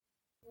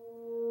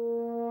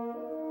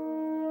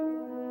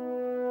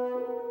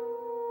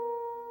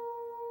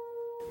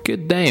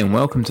Good day and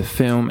welcome to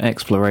Film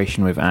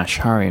Exploration with Ash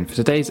Hurry, and for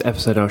today's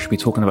episode I shall be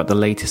talking about the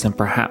latest and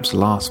perhaps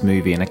last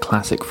movie in a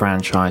classic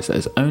franchise that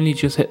has only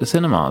just hit the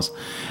cinemas,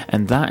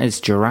 and that is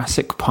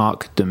Jurassic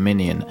Park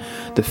Dominion.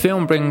 The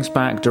film brings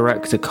back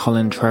director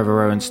Colin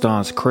Trevorrow and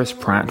stars Chris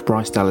Pratt,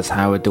 Bryce Dallas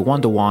Howard,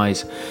 DeWanda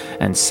Wise,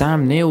 and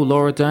Sam Neill,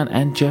 Laura Dern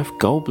and Jeff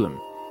Goldblum.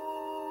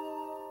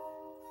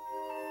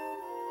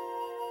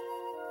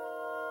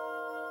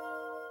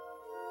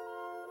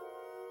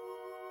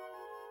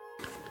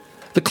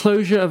 The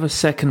closure of a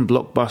second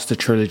blockbuster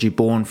trilogy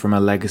born from a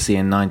legacy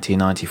in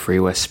 1993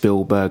 where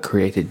Spielberg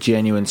created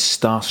genuine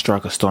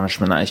starstruck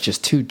astonishment that is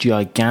just too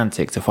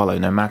gigantic to follow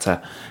no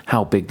matter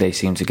how big they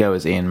seem to go,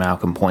 as Ian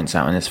Malcolm points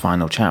out in his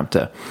final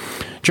chapter.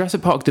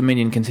 Jurassic Park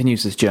Dominion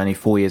continues this journey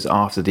 4 years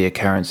after the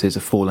occurrences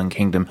of Fallen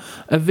Kingdom,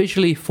 a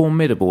visually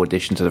formidable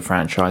addition to the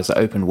franchise that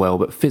opened well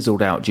but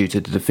fizzled out due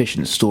to the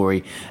deficient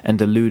story and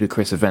the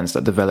ludicrous events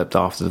that developed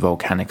after the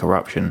volcanic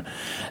eruption.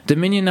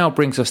 Dominion now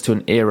brings us to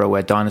an era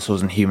where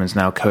dinosaurs and humans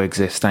now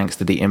coexist thanks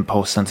to the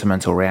impulse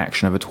sentimental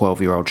reaction of a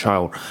 12-year-old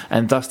child,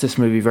 and thus this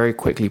movie very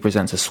quickly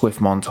presents a swift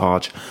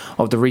montage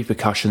of the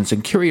repercussions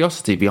and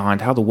curiosity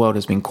behind how the world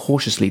has been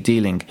cautiously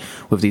dealing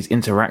with these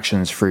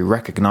interactions through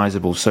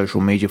recognisable social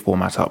media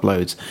formats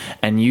uploads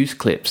and news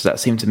clips that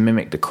seem to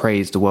mimic the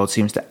craze the world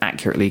seems to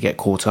accurately get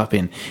caught up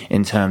in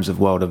terms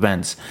of world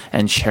events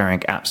and sharing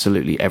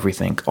absolutely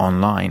everything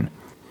online.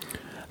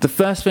 The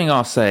first thing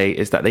I'll say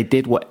is that they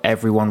did what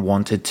everyone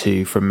wanted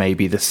to from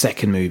maybe the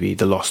second movie,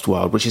 The Lost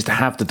World, which is to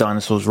have the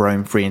dinosaurs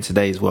roam free in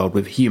today's world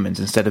with humans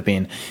instead of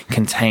being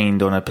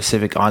contained on a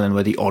Pacific island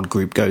where the odd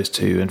group goes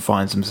to and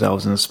finds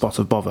themselves in a spot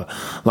of bother,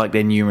 like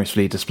they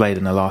numerously displayed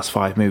in the last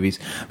 5 movies.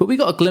 But we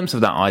got a glimpse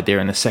of that idea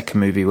in the second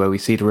movie where we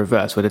see the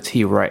reverse, where the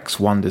T-Rex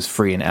wanders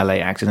free in LA,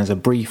 acting as a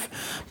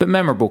brief but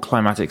memorable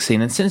climatic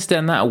scene. And since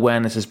then, that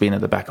awareness has been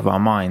at the back of our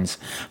minds.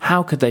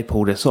 How could they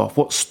pull this off?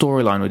 What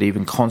storyline would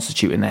even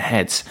constitute in their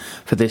heads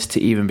for this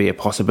to even be a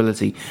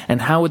possibility,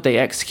 and how would they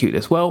execute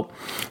this? Well,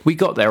 we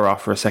got there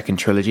after a second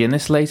trilogy, and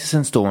this latest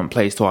installment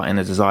plays to our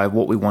inner desire of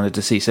what we wanted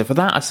to see. So for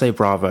that I say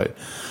bravo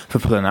for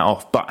pulling that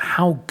off. But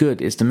how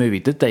good is the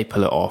movie? Did they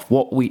pull it off?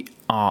 What we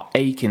are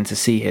aching to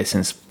see here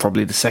since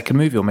probably the second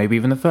movie, or maybe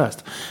even the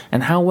first,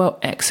 and how well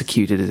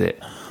executed is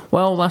it?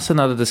 Well, that's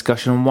another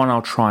discussion, and one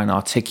I'll try and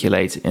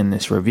articulate in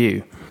this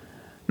review.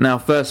 Now,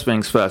 first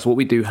things first, what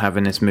we do have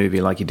in this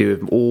movie, like you do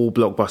with all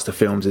blockbuster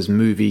films, is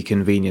movie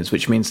convenience,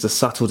 which means the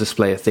subtle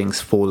display of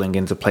things falling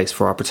into place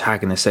for our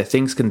protagonist so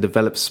things can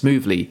develop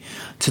smoothly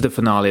to the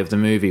finale of the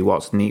movie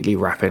whilst neatly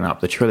wrapping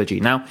up the trilogy.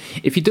 Now,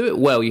 if you do it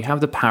well, you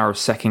have the power of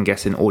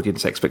second-guessing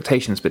audience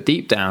expectations, but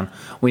deep down,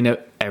 we know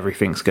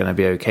everything's going to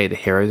be okay. The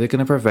heroes are going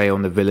to prevail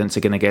and the villains are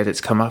going to get its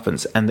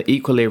comeuppance, and the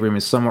equilibrium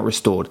is somewhat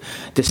restored,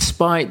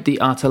 despite the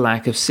utter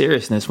lack of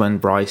seriousness when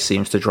Bryce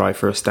seems to drive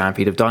for a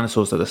stampede of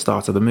dinosaurs at the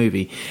start of the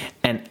movie,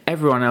 and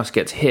everyone else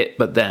gets hit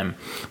but them.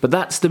 But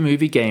that's the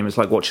movie game. It's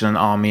like watching an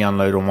army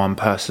unload on one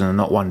person and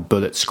not one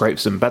bullet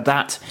scrapes them. But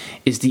that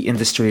is the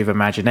industry of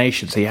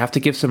imagination, so you have to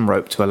give some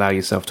rope to allow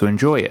yourself to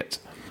enjoy it.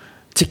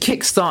 To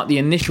kickstart the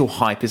initial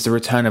hype is the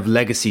return of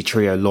legacy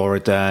trio Laura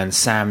Dern,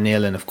 Sam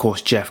Neill and of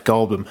course Jeff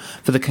Goldblum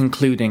for the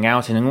concluding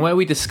outing, and where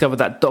we discover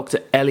that Dr.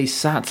 Ellie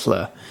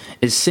Sattler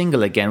is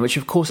single again, which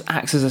of course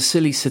acts as a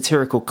silly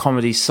satirical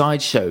comedy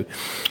sideshow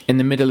in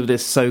the middle of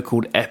this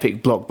so-called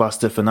epic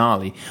blockbuster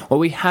finale, where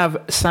we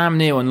have Sam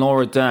Neill and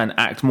Laura Dern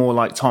act more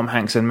like Tom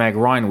Hanks and Meg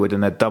Ryan would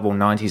in their double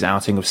 90s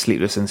outing of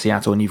Sleepless in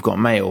Seattle and You've Got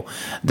Mail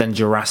than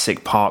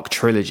Jurassic Park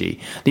trilogy.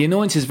 The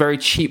annoyance is very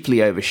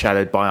cheaply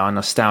overshadowed by our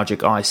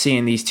nostalgic eye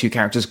seeing these two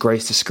characters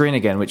grace the screen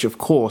again, which of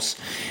course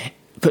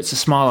puts a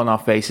smile on our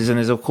faces and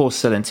is of course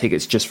selling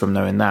tickets just from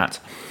knowing that.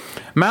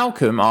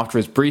 Malcolm, after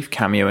his brief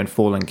cameo in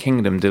Fallen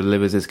Kingdom,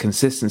 delivers his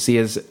consistency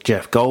as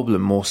Jeff Goldblum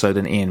more so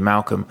than Ian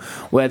Malcolm,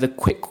 where the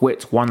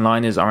quick-wit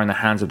one-liners are in the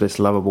hands of this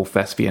lovable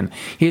thespian.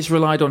 He has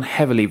relied on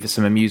heavily for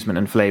some amusement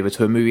and flavour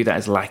to a movie that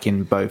is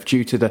lacking both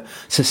due to the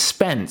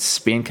suspense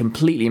being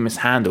completely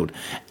mishandled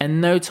and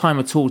no time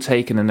at all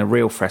taken in the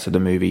real threat of the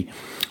movie,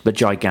 the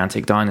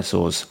gigantic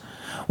dinosaurs.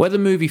 Where the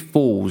movie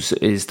falls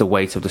is the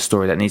weight of the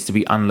story that needs to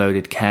be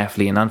unloaded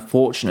carefully, and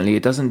unfortunately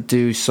it doesn't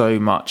do so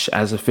much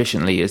as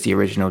efficiently as the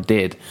original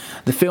did.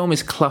 The film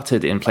is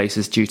cluttered in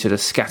places due to the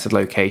scattered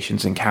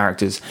locations and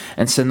characters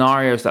and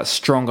scenarios that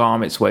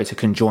strong-arm its way to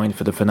conjoin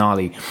for the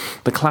finale.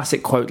 The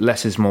classic quote,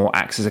 "less is more,"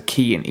 acts as a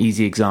key and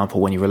easy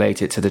example when you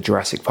relate it to the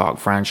Jurassic Park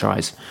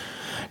franchise.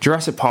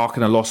 Jurassic Park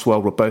and The Lost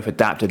World were both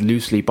adapted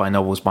loosely by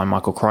novels by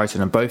Michael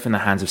Crichton and both in the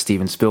hands of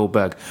Steven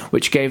Spielberg,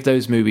 which gave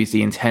those movies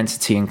the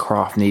intensity and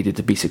craft needed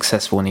to be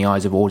successful in the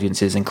eyes of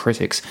audiences and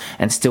critics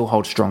and still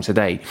hold strong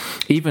today,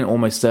 even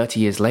almost 30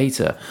 years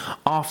later.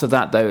 After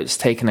that, though, it's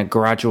taken a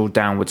gradual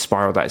downward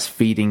spiral that is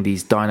feeding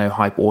these dino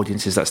hype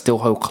audiences that still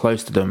hold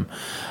close to them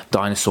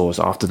dinosaurs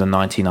after the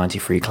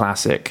 1993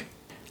 classic.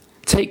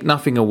 Take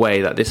nothing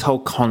away that this whole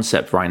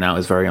concept right now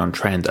is very on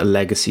trend, a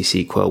legacy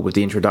sequel with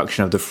the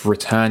introduction of the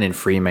return in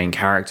three main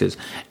characters.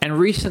 And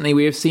recently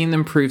we have seen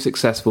them prove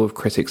successful with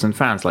critics and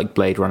fans like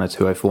Blade Runner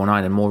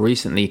 2049 and more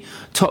recently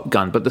Top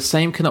Gun, but the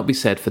same cannot be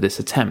said for this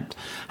attempt.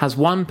 As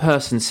one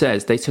person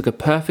says, they took a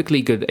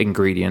perfectly good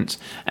ingredient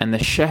and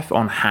the chef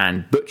on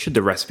hand butchered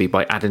the recipe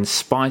by adding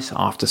spice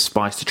after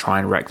spice to try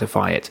and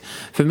rectify it.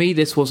 For me,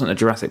 this wasn't a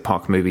Jurassic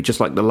Park movie, just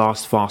like the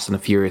last Fast and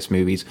the Furious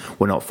movies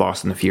were not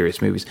Fast and the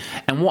Furious movies.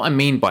 And what I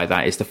mean by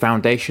that is the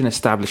foundation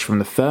established from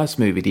the first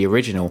movie, the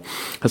original,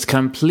 has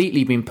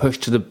completely been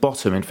pushed to the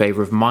bottom in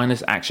favour of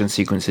mindless action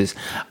sequences,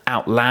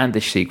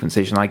 outlandish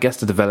sequences, and I guess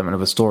the development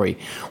of a story.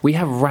 We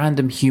have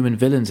random human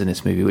villains in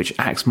this movie which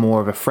acts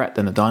more of a threat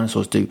than the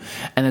dinosaurs do,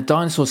 and the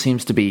dinosaur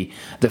seems to be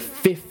the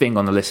fifth thing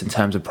on the list in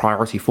terms of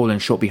priority, falling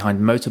short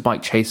behind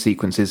motorbike chase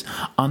sequences,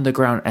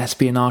 underground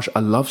espionage,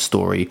 a love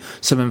story,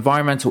 some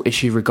environmental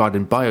issue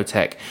regarding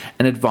biotech,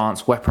 and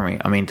advanced weaponry.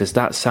 I mean, does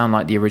that sound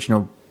like the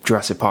original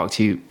Jurassic Park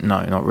to you?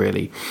 No, not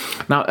really.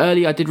 Now,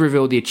 earlier I did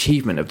reveal the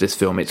achievement of this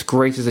film, its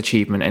greatest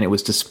achievement, and it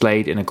was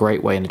displayed in a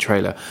great way in the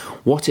trailer.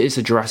 What is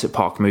a Jurassic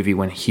Park movie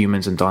when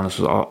humans and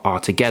dinosaurs are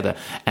together,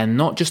 and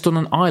not just on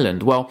an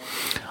island? Well,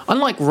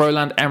 unlike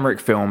Roland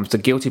Emmerich films, the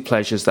guilty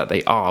pleasures that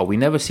they are, we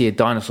never see a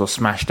dinosaur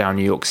smash down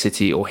New York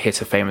City or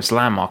hit a famous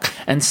landmark,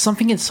 and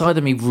something inside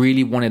of me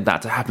really wanted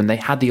that to happen. They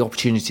had the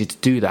opportunity to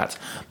do that,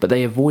 but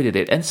they avoided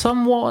it, and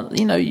somewhat,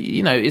 you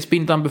know, it's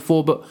been done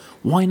before, but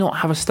why not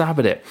have a stab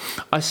at it?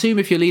 I assume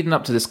if you're leading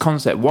up to this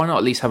concept, why not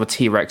at least have a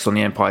T-Rex on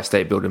the Empire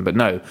State Building? But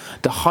no,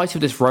 the height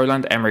of this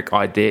Roland Emmerich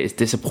idea is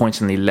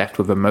disappointingly left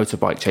with a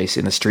motorbike chase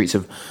in the streets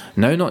of,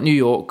 no, not New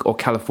York or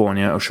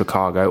California or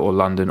Chicago or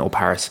London or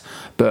Paris,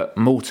 but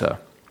Malta.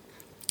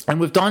 And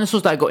with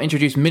dinosaurs that got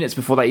introduced minutes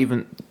before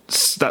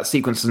that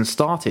sequence even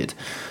started.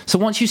 So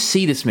once you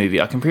see this movie,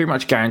 I can pretty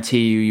much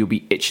guarantee you'll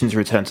be itching to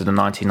return to the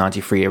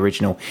 1993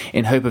 original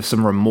in hope of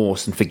some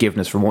remorse and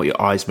forgiveness from what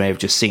your eyes may have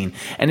just seen.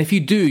 And if you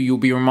do, you'll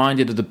be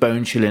reminded of the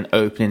bone-chilling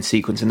opening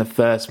sequence in the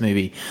first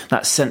movie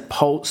that sent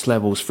pulse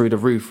levels through the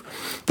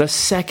roof. The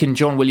second,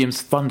 John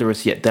Williams'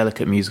 thunderous yet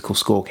delicate musical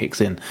score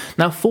kicks in.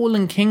 Now,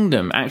 Fallen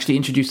Kingdom actually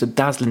introduced a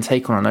dazzling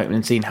take on an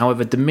opening scene.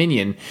 However,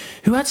 Dominion,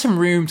 who had some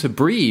room to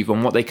breathe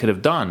on what they could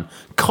have done,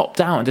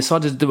 copped out and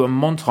decided to do a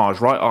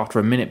montage right after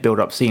a minute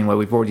build-up scene where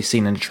we've already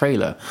seen in the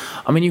trailer.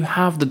 I mean, you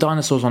have the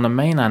dinosaurs on the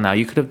mainland now.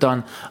 You could have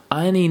done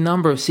any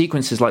number of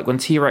sequences like when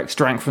T-Rex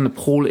drank from the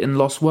pool in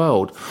Lost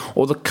World,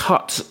 or the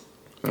cut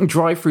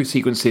drive-through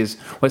sequences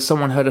where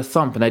someone heard a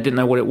thump and they didn't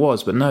know what it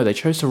was, but no, they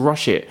chose to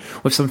rush it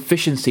with some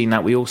fishing scene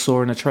that we all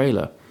saw in the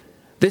trailer.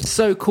 This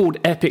so-called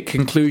epic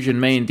conclusion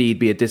may indeed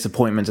be a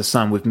disappointment to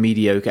some, with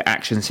mediocre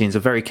action scenes, a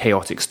very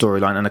chaotic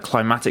storyline, and a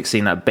climatic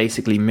scene that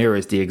basically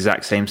mirrors the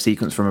exact same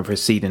sequence from a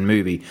preceding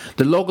movie.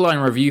 The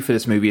logline review for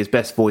this movie is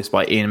best voiced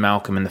by Ian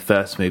Malcolm in the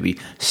first movie,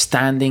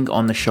 standing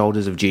on the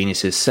shoulders of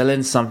geniuses,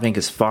 selling something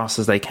as fast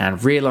as they can,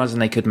 realising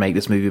they could make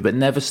this movie, but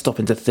never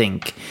stopping to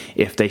think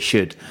if they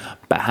should.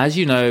 But as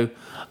you know,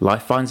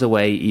 life finds a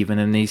way even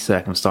in these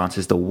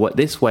circumstances.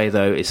 This way,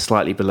 though, is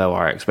slightly below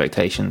our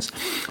expectations.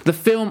 The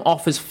film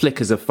offers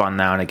flickers of fun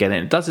now and again,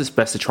 and it does its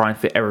best to try and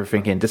fit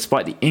everything in,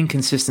 despite the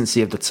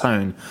inconsistency of the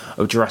tone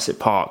of Jurassic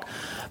Park.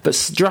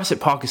 But Jurassic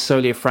Park is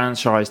solely a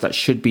franchise that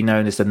should be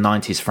known as the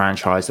 90s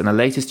franchise, and the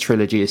latest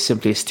trilogy is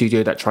simply a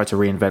studio that tried to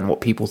reinvent what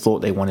people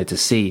thought they wanted to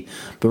see.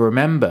 But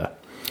remember,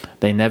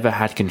 they never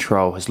had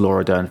control, as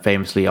Laura Dern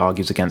famously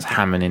argues against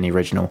Hammond in the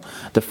original.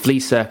 The flea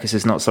circus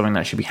is not something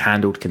that should be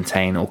handled,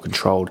 contained, or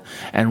controlled.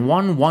 And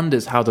one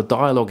wonders how the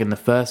dialogue in the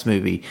first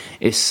movie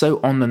is so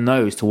on the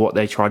nose to what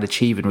they tried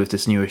achieving with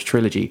this newest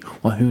trilogy.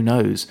 Well, who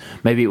knows?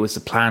 Maybe it was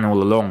the plan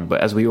all along,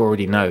 but as we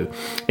already know,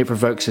 it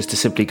provokes us to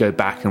simply go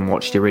back and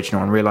watch the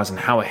original and realising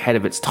how ahead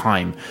of its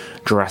time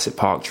Jurassic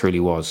Park truly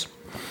was.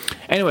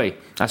 Anyway,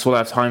 that's all I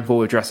have time for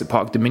with Jurassic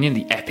Park Dominion,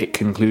 the epic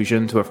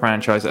conclusion to a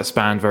franchise that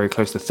spanned very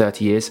close to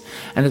 30 years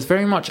and has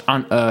very much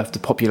unearthed the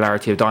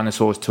popularity of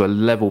dinosaurs to a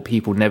level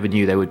people never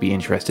knew they would be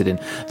interested in.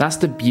 That's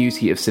the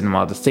beauty of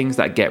cinema, the things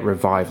that get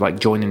revived, like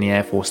joining the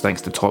Air Force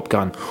thanks to Top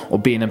Gun, or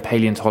being a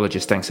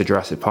paleontologist thanks to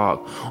Jurassic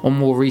Park, or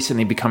more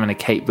recently becoming a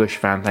Kate Bush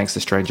fan thanks to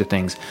Stranger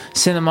Things.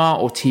 Cinema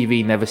or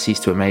TV never cease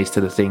to amaze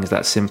to the things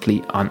that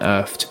simply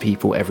unearthed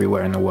people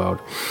everywhere in the world.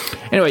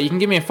 Anyway, you can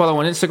give me a follow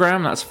on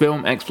Instagram, that's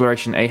Film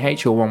Exploration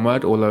AH, or one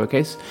word, or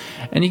lowercase,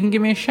 and you can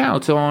give me a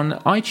shout on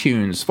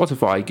iTunes,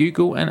 Spotify,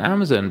 Google, and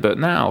Amazon. But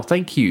now,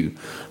 thank you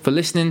for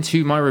listening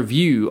to my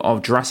review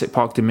of Jurassic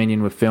Park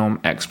Dominion with Film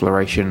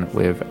Exploration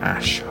with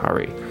Ash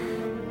Hurry.